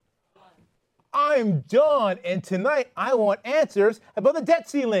I'm John, and tonight I want answers about the debt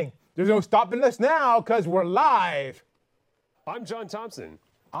ceiling. There's no stopping us now because we're live. I'm John Thompson.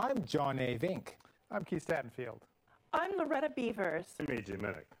 I'm John A. Vink. I'm Keith Statenfield. I'm Loretta Beavers. I'm AJ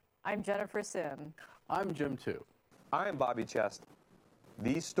Minnick. I'm Jennifer Sim. I'm Jim too. I'm Bobby Chest.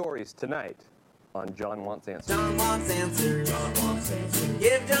 These stories tonight on John Wants Answers. John wants answers. John wants answers.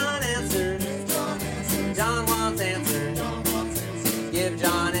 Give John answers. John answers. John wants answers. John wants answers. Give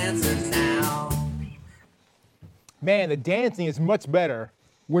John answers now. Man, the dancing is much better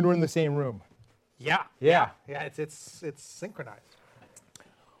when we're in the same room. Yeah. Yeah. It's synchronized.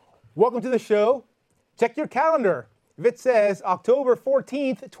 Welcome to the show. Check your calendar. If it says October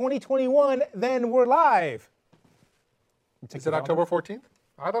 14th, 2021, then we're live. Is it October 14th?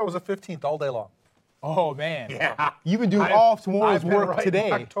 I thought it was the 15th all day long. Oh, man. Yeah. You've been doing all of tomorrow's I've been work writing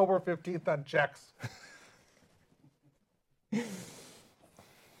today. October 15th on checks.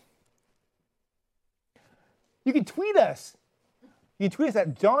 You can tweet us. You can tweet us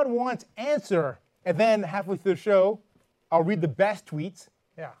at John Wants Answer. And then halfway through the show, I'll read the best tweets.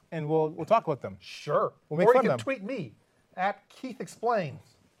 Yeah. And we'll talk about them. Sure. We'll make or fun you of can them. tweet me at Keith Explains.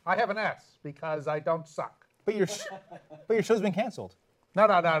 I have an S because I don't suck. But your show's been canceled. No.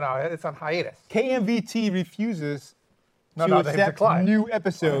 It's on hiatus. KMVT refuses to they've accept declined. new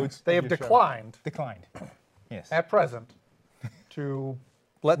episodes. They of have your show. declined Declined. Yes. at present to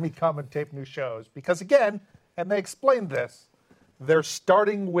let me come and tape new shows because, again, and they explained this, they're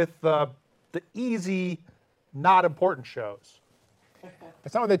starting with the easy, not important shows.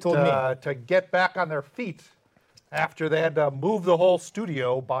 That's not what they told me. To get back on their feet after they had to move the whole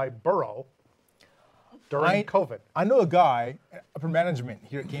studio by borough during COVID. I know a guy, upper management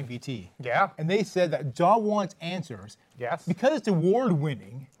here at KMVT. Yeah. And they said that John Wants Answers. Yes. Because it's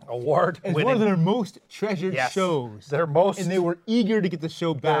award-winning. It's one Award-winning. of their most treasured Yes. shows. And they were eager to get the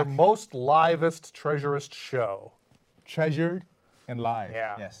show their back. most livest, treasurest show. Treasured and live.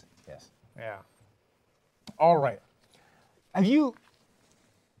 Yeah. Yes. Yeah. All right. Have you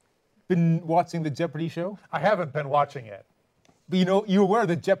been watching the Jeopardy show? I haven't been watching it. But you're aware of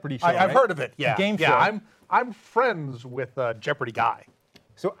the Jeopardy show, I've right? heard of it. Yeah. The game yeah. show. I'm friends with a Jeopardy guy.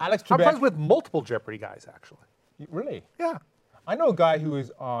 So Alex I'm Trebek. friends with multiple Jeopardy guys, actually. Really? Yeah. I know a guy who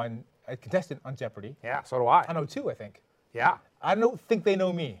is a contestant on Jeopardy. Yeah. So do I. I know two, I think. Yeah. I don't think they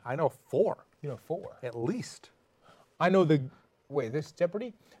know me. I know 4 You know four. at least. I know this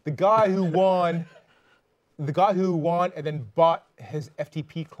Jeopardy? The guy who won, and then bought his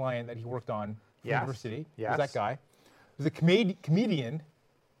FTP client that he worked on from Yes. university. Yes. Was that guy. There's a comedian,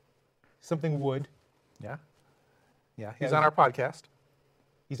 something Wood. Yeah. Yeah. He's Yeah, on our podcast.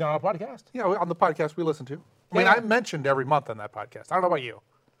 He's on our podcast Yeah, on the podcast we listen to. I mean, Yeah. I'm mentioned every month on that podcast. I don't know about you.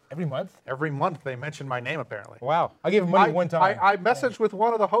 every month. Every month they mention my name, apparently. Wow. I gave him money one time. I messaged with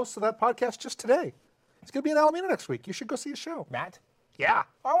one of the hosts of that podcast just today. He's going to be in Alameda next week. You should go see his show. Matt? Yeah.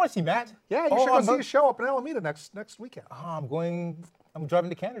 Oh, I want to see Matt. Yeah, you Oh, should go I'm see his show up in Alameda next weekend. I'm driving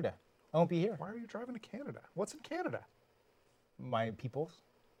to Canada. I won't be here. Why are you driving to Canada? What's in Canada? My peoples.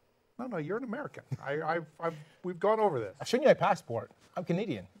 No, you're an American. We've gone over this. I've shown you my passport. I'm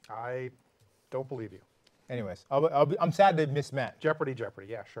Canadian. I don't believe you. Anyways, I'm sad to miss Matt. Jeopardy.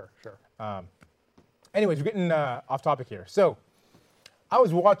 Yeah, sure. Anyways, we're getting off topic here. So, I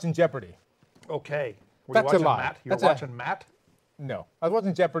was watching Jeopardy. Okay. Were That's a you watching lie. Matt? You That's were a- watching Matt? No, I was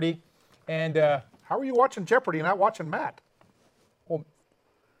watching Jeopardy, and How are you watching Jeopardy and not watching Matt?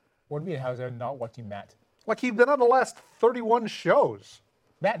 what do you mean? How's I not watching Matt? Like he's been on the last 31 shows.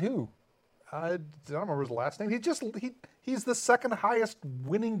 Matt who? I don't remember his last name. He's the second highest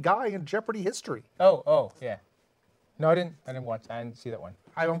winning guy in Jeopardy history. Oh, yeah. No, I didn't watch. I didn't see that one.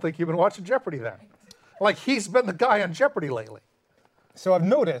 I don't think you've been watching Jeopardy then. Like he's been the guy on Jeopardy lately. So I've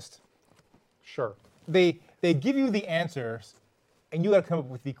noticed Sure. they give you the answers, and you got to come up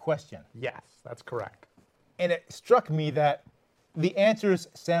with the question. Yes, that's correct. And it struck me that the answers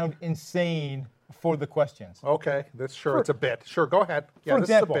sound insane for the questions. Okay, it's a bit. Sure, go ahead. Yeah, For this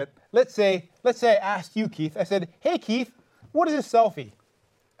example, is a bit. let's say I asked you, Keith. I said, "Hey, Keith, what is a selfie?"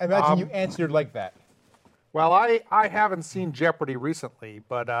 Imagine you answered like that. Well, I haven't seen Jeopardy recently,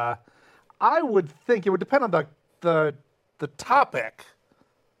 but I would think it would depend on the topic.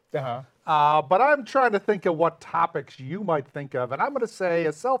 Uh-huh. But I'm trying to think of what topics you might think of, and I'm going to say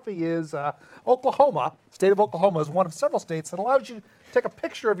a selfie is Oklahoma. State of Oklahoma is one of several states that allows you to take a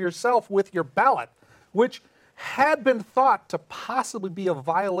picture of yourself with your ballot, which had been thought to possibly be a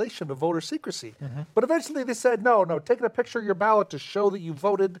violation of voter secrecy. But eventually they said, no, taking a picture of your ballot to show that you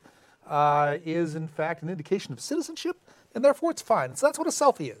voted is in fact an indication of citizenship, and therefore it's fine. So that's what a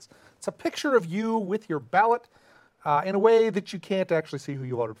selfie is. It's a picture of you with your ballot in a way that you can't actually see who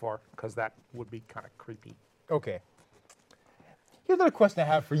you voted for, because that would be kind of creepy. Okay. Here's another question I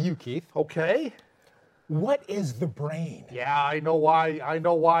have for you, Keith. Okay. What is the brain? Yeah, I know why. I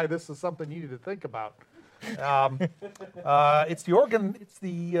know why this is something you need to think about. It's the organ. It's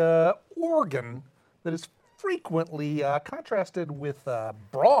the organ that is frequently contrasted with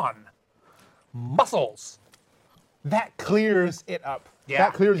brawn, muscles. That clears it up.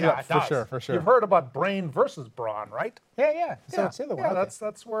 That clears it up for sure, for sure. You've heard about brain versus brawn, right? Yeah. So it's the other one. Yeah, Okay.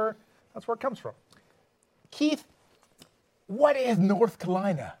 that's where it comes from. Keith, what is North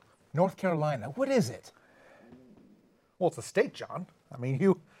Carolina? North Carolina, what is it? Well, it's a state, John. I mean,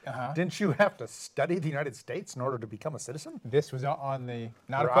 didn't you have to study the United States in order to become a citizen? This was not on the,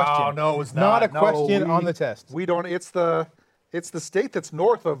 not a question. Oh, no, it's not not. a question No, on the test. We don't. It's the state that's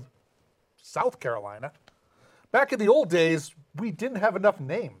north of South Carolina. Back in the old days, we didn't have enough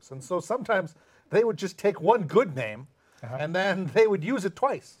names, and so sometimes they would just take one good name, and then they would use it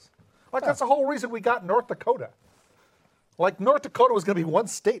twice. Like that's the whole reason we got North Dakota. Like North Dakota was going to be one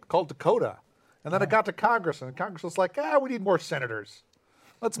state called Dakota, and then it got to Congress, and Congress was like, we need more senators.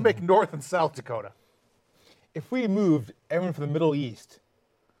 Let's make North and South Dakota. If we moved everyone from the Middle East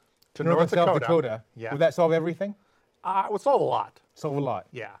To North North and South Dakota, Yeah. would that solve everything? It would solve a lot. Solve a lot.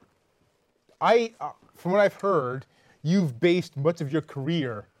 Yeah. From what I've heard, you've based much of your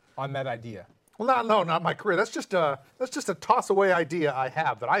career on that idea. Well, not my career. That's just a toss away idea I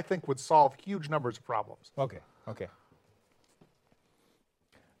have that I think would solve huge numbers of problems. Okay.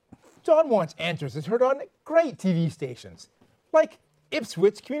 John Wants Answers is heard on great TV stations, like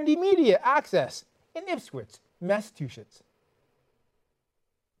Ipswich Community Media Access in Ipswich, Massachusetts.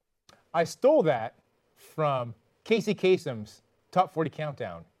 I stole that from Casey Kasem's Top 40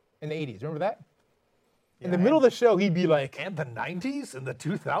 Countdown in the 80s. Remember that? In the middle of the show, he'd be like, And the 90s and the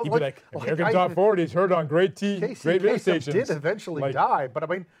 2000s. he'd be like American Top 40 is heard on great radio Casey stations. did eventually like die, but I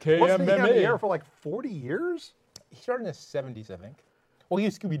mean, wasn't he on the KMMA. air for like 40 years? He started in the 70s, I think. Well, he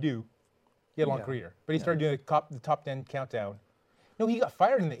was Scooby-Doo. He had a long career. But he started doing the top 10 countdown. No, he got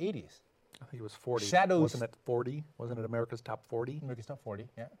fired in the 80s. I think it was 40. Shadows- Wasn't it 40? Wasn't it America's Top 40? America's Top 40,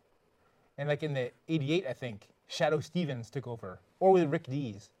 yeah. And like in the 88, I think, Shadow Stevens took over. Or with Rick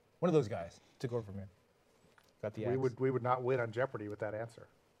Dees. One of those guys took over from him. Got the axe. We would not win on Jeopardy with that answer.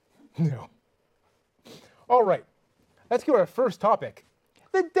 No. All right. Let's go to our first topic.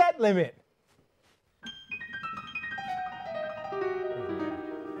 The debt limit.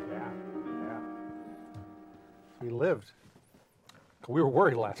 Yeah. We lived. We were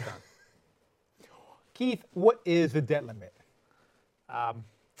worried last time. Keith, what is the debt limit?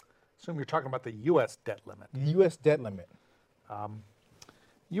 Assume you're talking about the U.S. debt limit. The U.S. debt limit.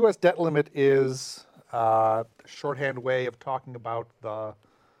 U.S. debt limit is a shorthand way of talking about the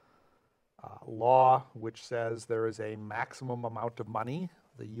law which says there is a maximum amount of money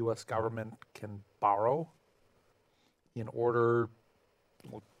the U.S. government can borrow in order,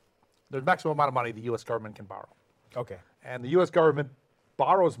 there's a maximum amount of money the U.S. government can borrow. Okay. And the U.S. government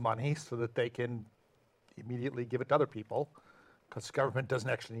borrows money so that they can immediately give it to other people, because the government doesn't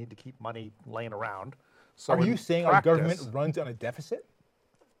actually need to keep money laying around. So Are you in saying our government practice, runs on a deficit?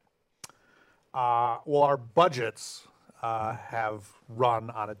 well, our budgets have run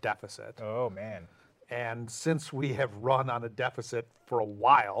on a deficit. Oh, man. And since we have run on a deficit for a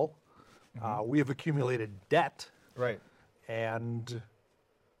while, we have accumulated debt. Right. And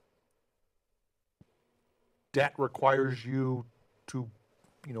debt requires you to,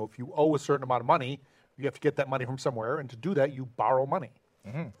 if you owe a certain amount of money, you have to get that money from somewhere. And to do that, you borrow money.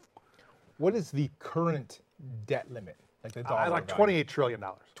 What is the current debt limit? Like the dollar Like value? $28 trillion.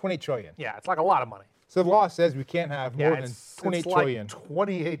 20 trillion. Yeah, it's like a lot of money. So the law says we can't have more than 28 it's trillion. like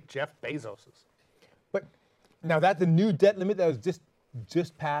 28 Jeff Bezoses. But now that's the new debt limit that was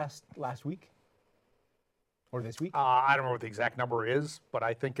just passed last week? Or this week? I don't remember what the exact number is, but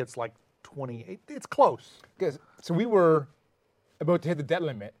I think it's like 28. It's close. So we were about to hit the debt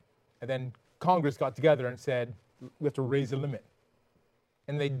limit, and then Congress got together and said, we have to raise the limit.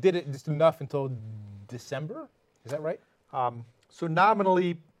 And they did it just enough until December? Is that right? So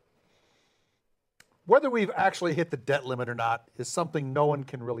nominally, whether we've actually hit the debt limit or not is something no one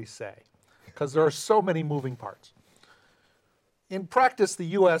can really say, because there are so many moving parts. In practice, the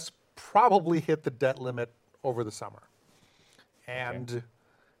U.S. probably hit the debt limit over the summer. And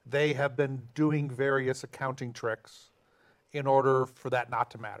they have been doing various accounting tricks in order for that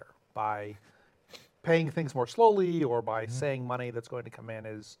not to matter, by paying things more slowly or by saying money that's going to come in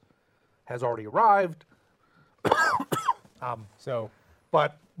has already arrived.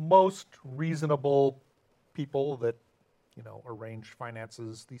 But most reasonable people that, arrange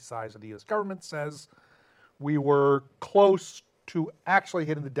finances the size of the U.S. government says we were close to actually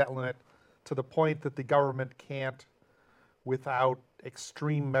hitting the debt limit to the point that the government can't, without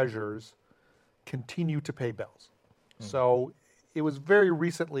extreme measures, continue to pay bills. So it was very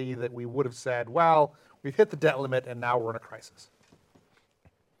recently that we would have said, well, we've hit the debt limit and now we're in a crisis.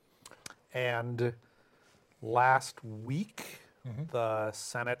 And last week, the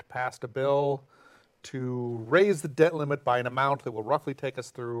Senate passed a bill to raise the debt limit by an amount that will roughly take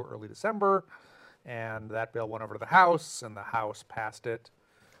us through early December. And that bill went over to the House, and the House passed it.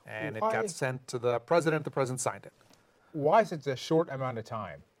 And it Why? got sent to the President. The President signed it. Why such a short amount of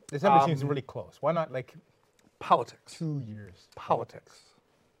time? December seems really close. Why not like Politics. 2 years? Politics.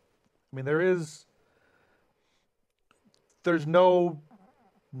 I mean, there's no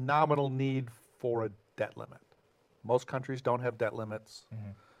nominal need for a debt limit. Most countries don't have debt limits.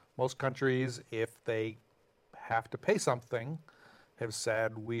 Most countries, if they have to pay something, have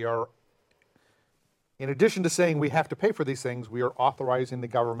said we are, in addition to saying we have to pay for these things, we are authorizing the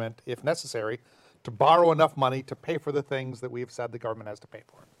government, if necessary, to borrow enough money to pay for the things that we have said the government has to pay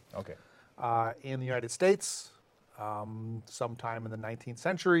for. Okay. In the United States, sometime in the 19th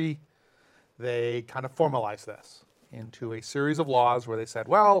century, they kind of formalized this into a series of laws where they said,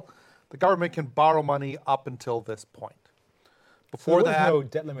 well, the government can borrow money up until this point. Before There's that, no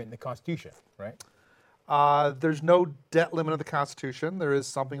debt limit in the Constitution, right? there's no debt limit in the Constitution. There is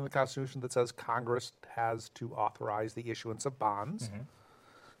something in the Constitution that says Congress has to authorize the issuance of bonds.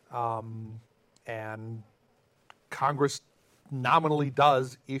 And Congress nominally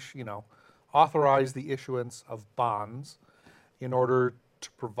does authorize the issuance of bonds in order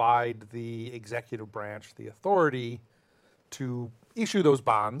to provide the executive branch the authority to issue those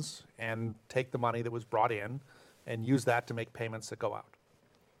bonds and take the money that was brought in and use that to make payments that go out.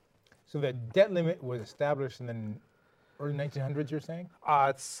 So the debt limit was established in the early 1900s, you're saying?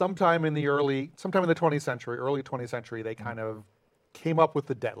 Sometime in the 20th century, early 20th century, they kind of came up with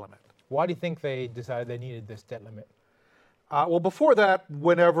the debt limit. Why do you think they decided they needed this debt limit? Well, before that,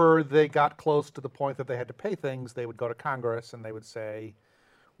 whenever they got close to the point that they had to pay things, they would go to Congress and they would say,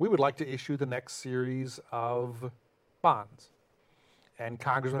 we would like to issue the next series of bonds. And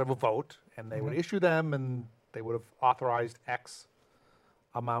Congress would have a vote, and they would issue them, and they would have authorized X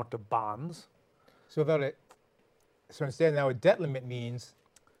amount of bonds. So instead now a debt limit means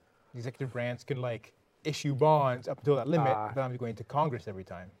the executive branch can issue bonds up until that limit, but I'm going to Congress every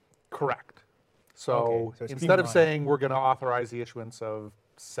time. Correct. So, Okay, so it's instead of streamlined. saying we're going to authorize the issuance of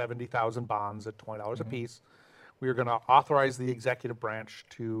 70,000 bonds at $20 a piece, we are going to authorize the executive branch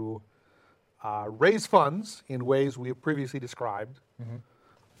to raise funds in ways we have previously described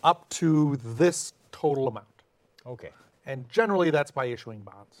up to this total amount. Okay. And generally that's by issuing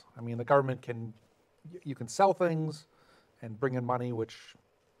bonds. I mean, the government you can sell things and bring in money, which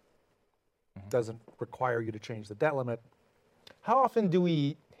doesn't require you to change the debt limit. How often do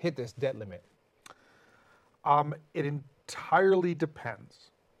we hit this debt limit? It entirely depends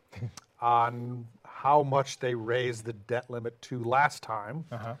on how much they raised the debt limit to last time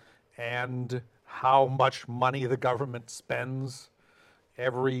and how much money the government spends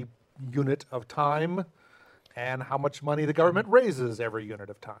every unit of time and how much money the government raises every unit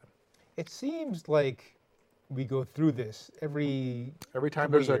of time. It seems like we go through this every Every time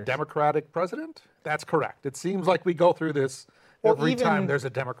couple there's a years. Democratic president? That's correct. It seems like we go through this Well, every time even- there's a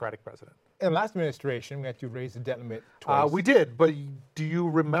Democratic president. In the last administration, we had to raise the debt limit twice. We did, but do you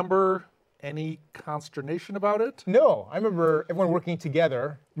remember any consternation about it? No, I remember everyone working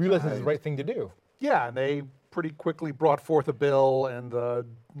together, realizing it's the right thing to do. Yeah, and they pretty quickly brought forth a bill, and the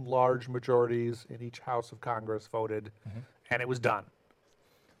large majorities in each house of Congress voted, and it was done.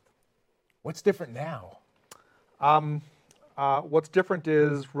 What's different now? What's different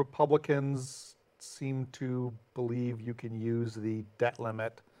is Republicans seem to believe you can use the debt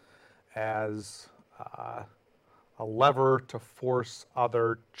limit as a lever to force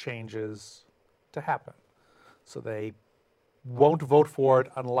other changes to happen. So they won't vote for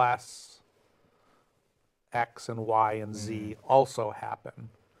it unless X and Y and Z also happen.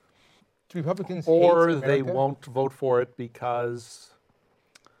 Do Republicans Or hate they America? won't vote for it because,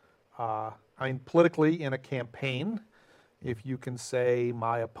 politically in a campaign, if you can say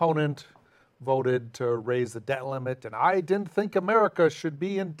my opponent voted to raise the debt limit and I didn't think America should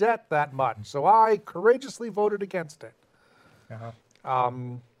be in debt that much, so I courageously voted against it.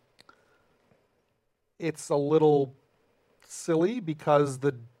 It's a little silly because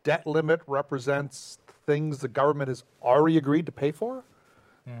the debt limit represents things the government has already agreed to pay for,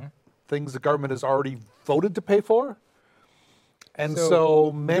 things the government has already voted to pay for. And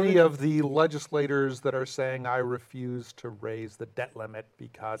so many of the legislators that are saying, I refuse to raise the debt limit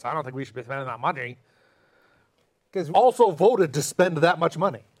because I don't think we should be spending that money, Because also voted to spend that much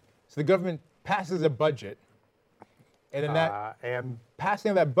money. so the government passes a budget, and then that And passing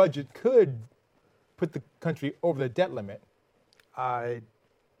of that budget could put the country over the debt limit.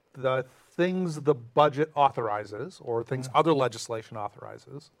 the things the budget authorizes, or things other legislation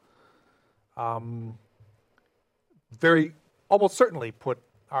authorizes, very almost certainly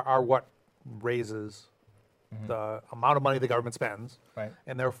are what raises the amount of money the government spends, Right.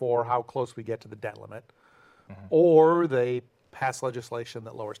 and therefore how close we get to the debt limit. Or they pass legislation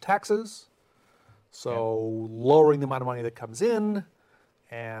that lowers taxes, so lowering the amount of money that comes in,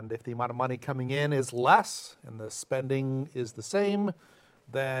 and if the amount of money coming in is less and the spending is the same,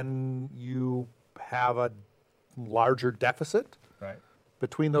 then you have a larger deficit Right.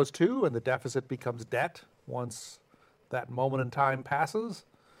 between those two, and the deficit becomes debt once that moment in time passes,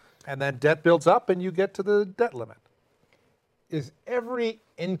 and then debt builds up and you get to the debt limit. Is every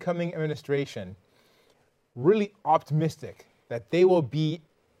incoming administration really optimistic that they will be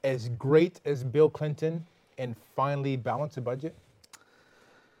as great as Bill Clinton and finally balance a budget?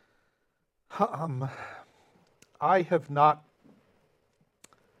 I have not.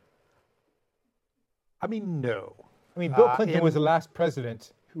 I mean, no. I mean, Bill Clinton in- was the last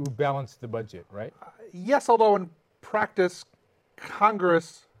president who balanced the budget, right? Yes, although in practice,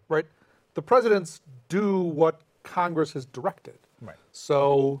 Congress, right, the presidents do what Congress has directed. Right.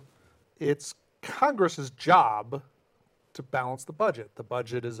 So it's Congress's job to balance the budget. The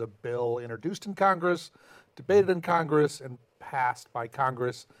budget is a bill introduced in Congress, debated in Congress, and passed by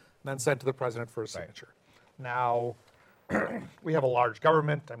Congress, and then sent to the president for a signature. Now, we have a large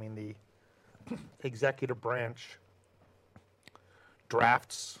government. I mean, the executive branch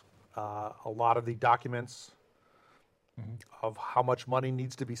drafts a lot of the documents of how much money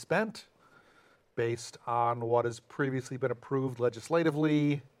needs to be spent based on what has previously been approved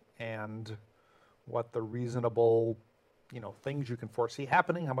legislatively and what the reasonable, things you can foresee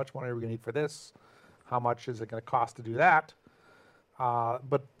happening. How much money are we going to need for this? How much is it going to cost to do that?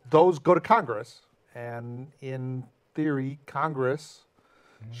 But those go to Congress, and in theory, Congress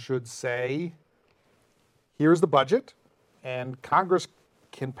should say, here's the budget, and Congress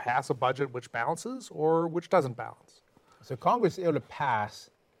can pass a budget which balances or which doesn't balance. So Congress was able to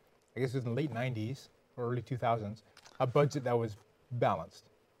pass, I guess it was in the late 90s or early 2000s, a budget that was balanced.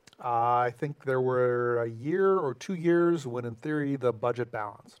 I think there were a year or 2 years when, in theory, the budget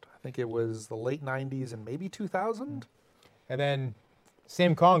balanced. I think it was the late 90s and maybe 2000. And then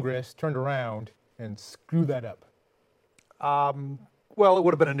same Congress turned around and screwed that up. Well, it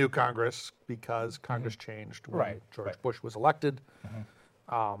would have been a new Congress because Congress changed when Right, George right. Bush was elected.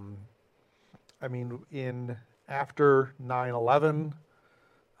 I mean, after 9/11,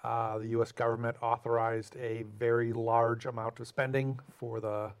 the U.S. government authorized a very large amount of spending for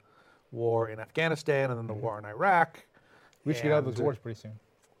the war in Afghanistan and then the war in Iraq. We should get out of those And wars pretty soon.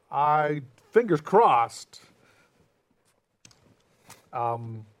 fingers crossed.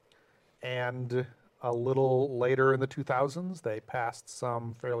 And a little later in the 2000s, they passed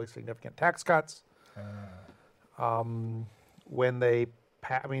some fairly significant tax cuts. When they,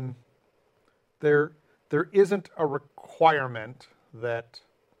 I mean, there isn't a requirement that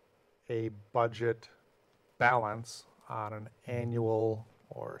a budget balance on an annual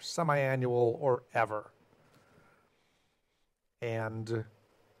or semi-annual or ever. And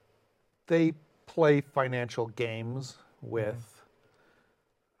they play financial games with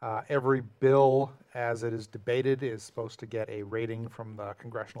every bill as it is debated is supposed to get a rating from the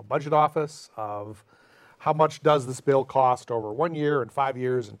Congressional Budget Office of how much does this bill cost over 1 year and 5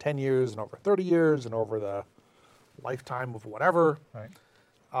 years and 10 years and over 30 years and over the lifetime of whatever. Right.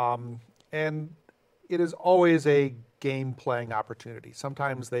 And it is always a game playing opportunity.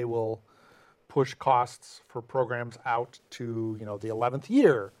 Sometimes they will push costs for programs out to, the 11th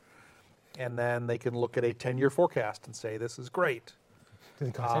year. And then they can look at a 10-year forecast and say, this is great.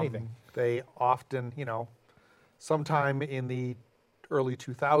 Doesn't cost anything. They often, sometime in the early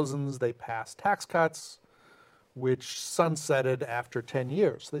 2000s, they passed tax cuts, which sunsetted after 10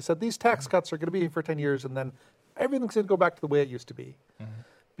 years. They said these tax cuts are going to be here for 10 years, and then everything's going to go back to the way it used to be.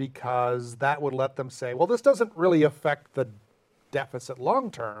 Because that would let them say, well, this doesn't really affect the deficit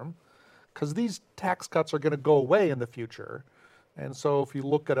long term, because these tax cuts are going to go away in the future. And so if you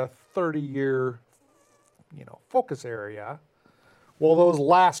look at a 30-year, focus area, well, those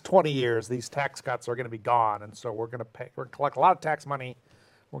last 20 years, these tax cuts are going to be gone. And so we're going to collect a lot of tax money.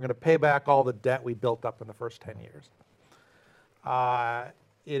 We're going to pay back all the debt we built up in the first 10 years.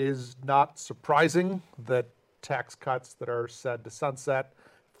 It is not surprising that tax cuts that are said to sunset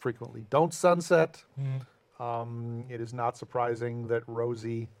frequently don't sunset. It is not surprising that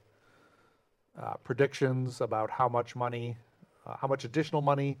rosy predictions about how much money, how much additional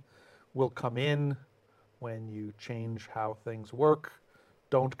money will come in when you change how things work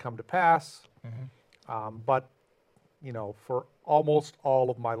don't come to pass. But, you know, for almost all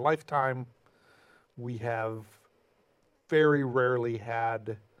of my lifetime, we have very rarely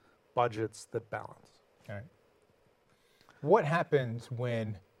had budgets that balance. All right. What happens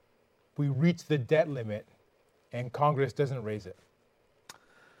when we reach the debt limit and Congress doesn't raise it?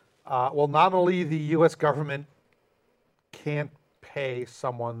 Well, not only the U.S. government can't pay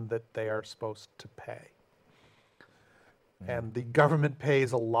someone that they are supposed to pay, and the government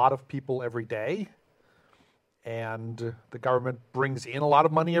pays a lot of people every day, and the government brings in a lot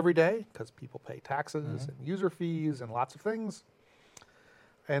of money every day because people pay taxes and user fees and lots of things.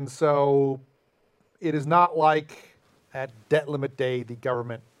 And so it is not like at debt limit day the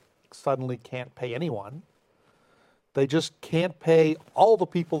government suddenly can't pay anyone. They just can't pay all the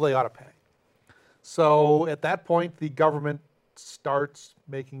people they ought to pay. So at that point, the government starts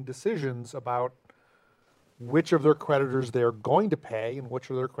making decisions about which of their creditors they are going to pay and which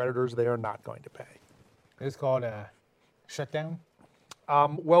of their creditors they are not going to pay. It's called a shutdown.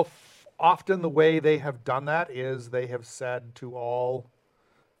 Well, often the way they have done that is they have said to all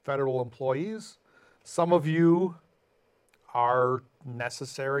federal employees, some of you are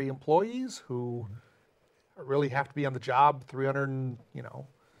necessary employees who really have to be on the job 300,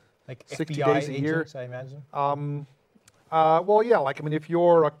 Like 60 FBI days a year. agents, I imagine. Well, yeah, like, I mean, if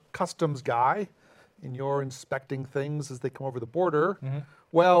you're a customs guy and you're inspecting things as they come over the border,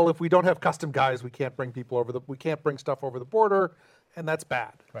 well, if we don't have custom guys, we can't bring stuff over the border, and that's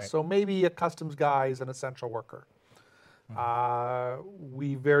bad. Right. So maybe a customs guy is an essential worker.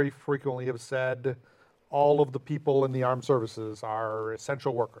 We very frequently have said all of the people in the armed services are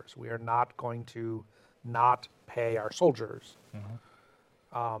essential workers. We are not going to not pay our soldiers.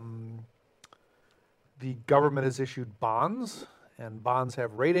 The government has issued bonds, and bonds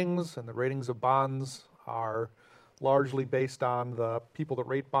have ratings, and the ratings of bonds are largely based on the people that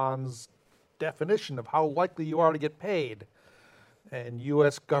rate bonds' definition of how likely you are to get paid. And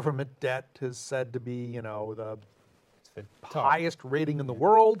U.S. government debt is said to be, the The top. highest rating in the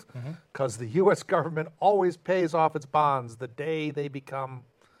world because the U.S. government always pays off its bonds the day they become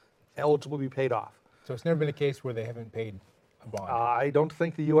eligible to be paid off. So it's never been a case where they haven't paid a bond. I don't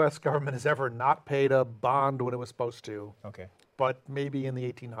think the U.S. government has ever not paid a bond when it was supposed to, Okay. but maybe in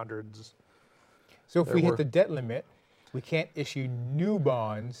the 1800s. So if we were- hit the debt limit, we can't issue new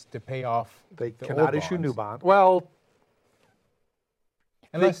bonds to pay off They the cannot old issue new bonds. bonds. Well,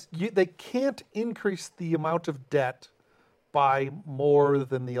 Unless they can't increase the amount of debt by more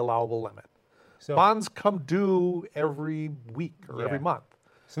than the allowable limit. so, Bonds come due every week or every Yeah. month.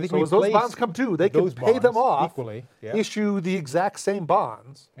 so they So can as those replace bonds come due, they can those pay them bonds off, equally, yeah. issue the exact same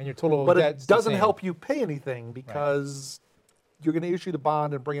bonds, and your total but debt's it the doesn't same. help you pay anything because you're going to issue the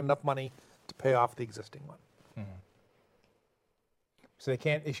bond and bring in enough money to pay off the existing one. So they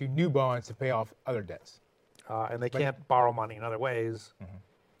can't issue new bonds to pay off other debts. And they can't borrow money in other ways.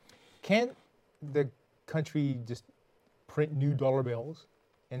 Can't the country just print new dollar bills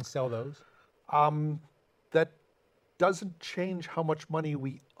and sell those? That doesn't change how much money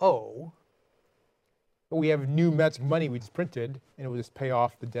we owe. But we have new magic money we just printed, and it will just pay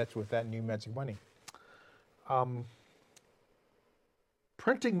off the debts with that new magic money.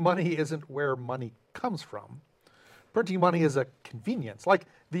 Printing money isn't where money comes from. Printing money is a convenience. Like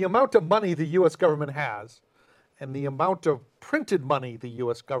the amount of money the U.S. government has and the amount of printed money the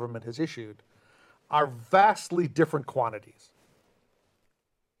U.S. government has issued are vastly different quantities.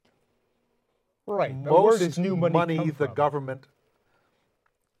 Right. But where Most does new money come the from? government,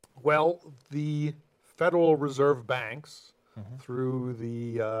 well, the Federal Reserve banks through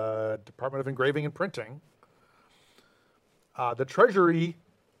the Department of Engraving and Printing, the Treasury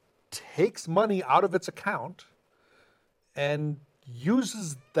takes money out of its account and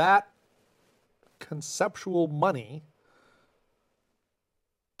uses that conceptual money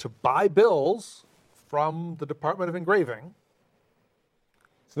to buy bills from the Department of Engraving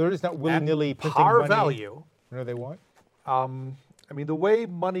So they're just not willy-nilly at printing par money value. whenever they want? I mean, the way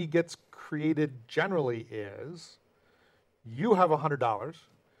money gets created generally is you have $100,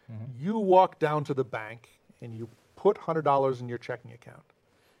 you walk down to the bank and you put $100 in your checking account.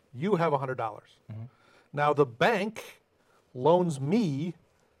 You have $100. Now the bank loans me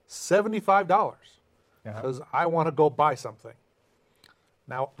 $75 because I want to go buy something.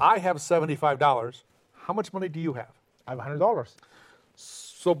 Now I have $75. How much money do you have? I have $100.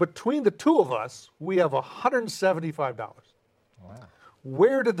 So between the two of us, we have $175. Wow.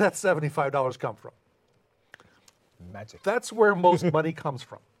 Where did that $75 come from? Magic. That's where most money comes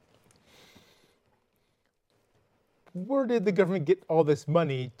from. where did the government get all this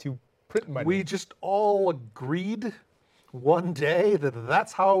money to print money? We just all agreed one day that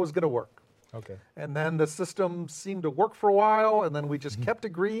that's how it was going to work. Okay. And then the system seemed to work for a while, and then we just kept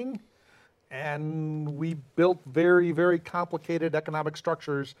agreeing, and we built very, very complicated economic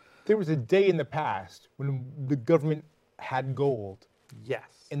structures. There was a day in the past when the government had gold, Yes.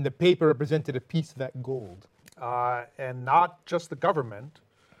 and the paper represented a piece of that gold. And not just the government.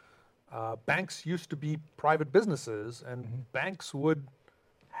 Banks used to be private businesses, and banks would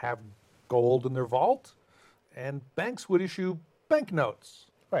have gold in their vault, and banks would issue banknotes.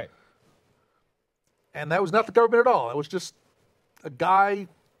 Right. And that was not the government at all. It was just a guy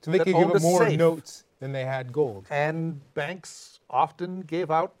So they that could owned give a out more safe. notes than they had gold. And banks often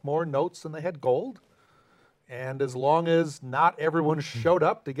gave out more notes than they had gold. And as long as not everyone showed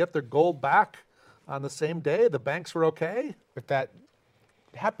up to get their gold back on the same day, the banks were okay. If that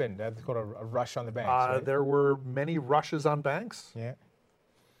happened, that's called a rush on the banks. Right? There were many rushes on banks. Yeah.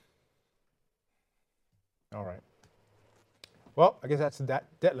 All right. Well, I guess that's the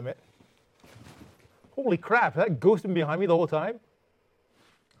debt limit. Holy crap, has that ghost been behind me the whole time?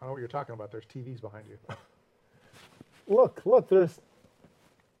 I don't know what you're talking about. There's TVs behind you. Look, look at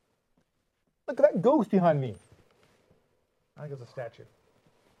that ghost behind me. I think it's a statue.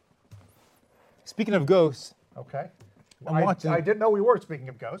 Speaking of ghosts, Okay. I'm watching. I didn't know we were speaking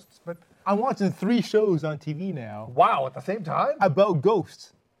of ghosts, but I'm watching 3 shows on TV now wow, at the same time? about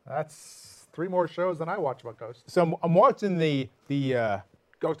ghosts. That's 3 more shows than I watch about ghosts. So I'm watching the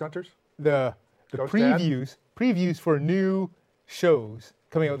Ghost Hunters? Dad? previews for new shows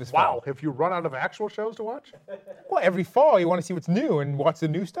coming out this Wow, fall. have you run out of actual shows to watch? Well, every fall you want to see what's new and watch the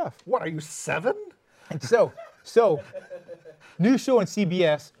new stuff. What, are you 7? And so new show on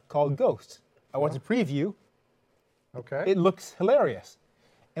CBS called Ghosts. I watched a preview. Okay. It looks hilarious.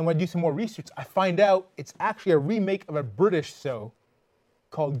 And when I do some more research, I find out it's actually a remake of a British show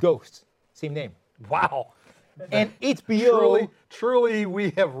called Ghosts. Same name. Wow. And HBO Truly,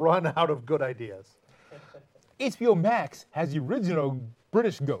 we have run out of good ideas. HBO Max has the original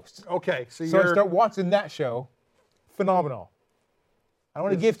British Ghosts. Okay, so So I you're, start watching that show. Phenomenal. I don't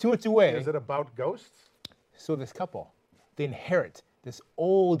want to give too much away. is it about ghosts? So this couple, they inherit this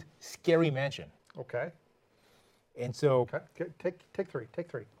old, scary mansion. Okay. And so Okay. Take 3. Take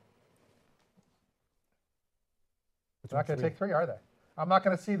 3. Which They're not one's going to 3? take 3, are they? I'm not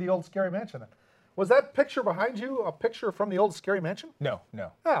going to see the old scary mansion then. Was that picture behind you a picture from the old scary mansion? No.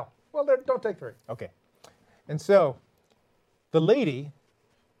 Oh, well, don't take 3. Okay. And so the lady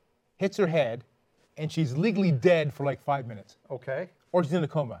hits her head and she's legally dead for like 5 minutes. Okay. Or she's in a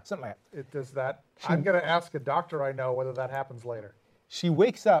coma, something like that. It does that. I'm going to ask a doctor I know whether that happens later. She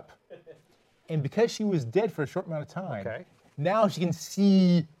wakes up, and because she was dead for a short amount of time, Okay. now she can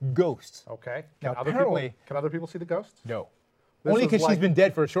see ghosts. Okay. Now, Can apparently- other people see the ghosts? No. This Only is because like- she's been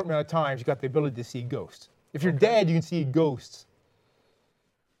dead for a short amount of time, she's got the ability to see ghosts. If you're dead, you can see ghosts.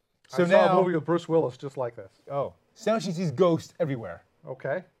 So I saw a now, movie with Bruce Willis just like this. so now she sees ghosts everywhere.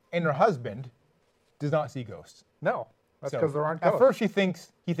 Okay. And her husband does not see ghosts. No, that's So, because there aren't ghosts. At first, he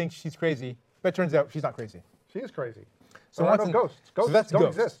thinks she's crazy, but it turns out she's not crazy. She is crazy. So There are no watching- ghosts. so Ghosts that's don't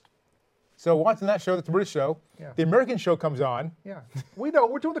Ghosts. exist. So watching that show, that's a British show. Yeah. The American show comes on. Yeah. We know.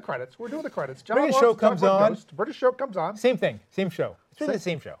 We're doing the credits. John British wants show to talk comes about on. ghosts. British show comes on. Same thing, same show. It's really the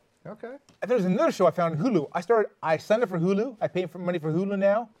same show. Okay. And there's another show I found on Hulu. I signed up for Hulu. I pay for money for Hulu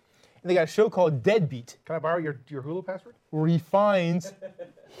now. And they got a show called Deadbeat, Can I borrow your Hulu password? where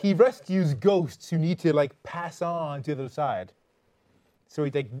he rescues ghosts who need to like pass on to the other side. So he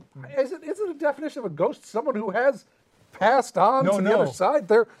Is it a definition of a ghost someone who has passed on No, to the no. other side?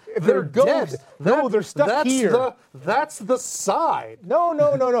 They're they're dead. ghosts. No, they're stuck that's here. That's the side.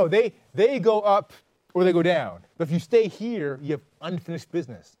 no. They go up or they go down. But if you stay here, you have unfinished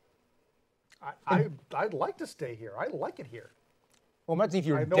business. I'd like to stay here. I like it here. Well, imagine if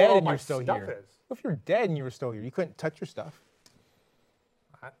you I were know dead all and my you're still stuff here. is. If you're dead and you were still here, you couldn't touch your stuff.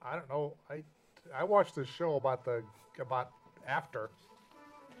 I don't know. I watched this show about after,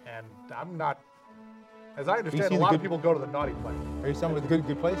 and I'm not. As I understand, seen a the lot of good- people go to the naughty place. Are you someone with a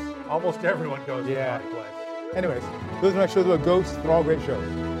good place? Almost everyone goes Yeah. to the naughty place. Anyways, those are my shows about ghosts. They're all great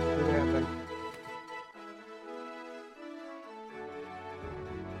shows.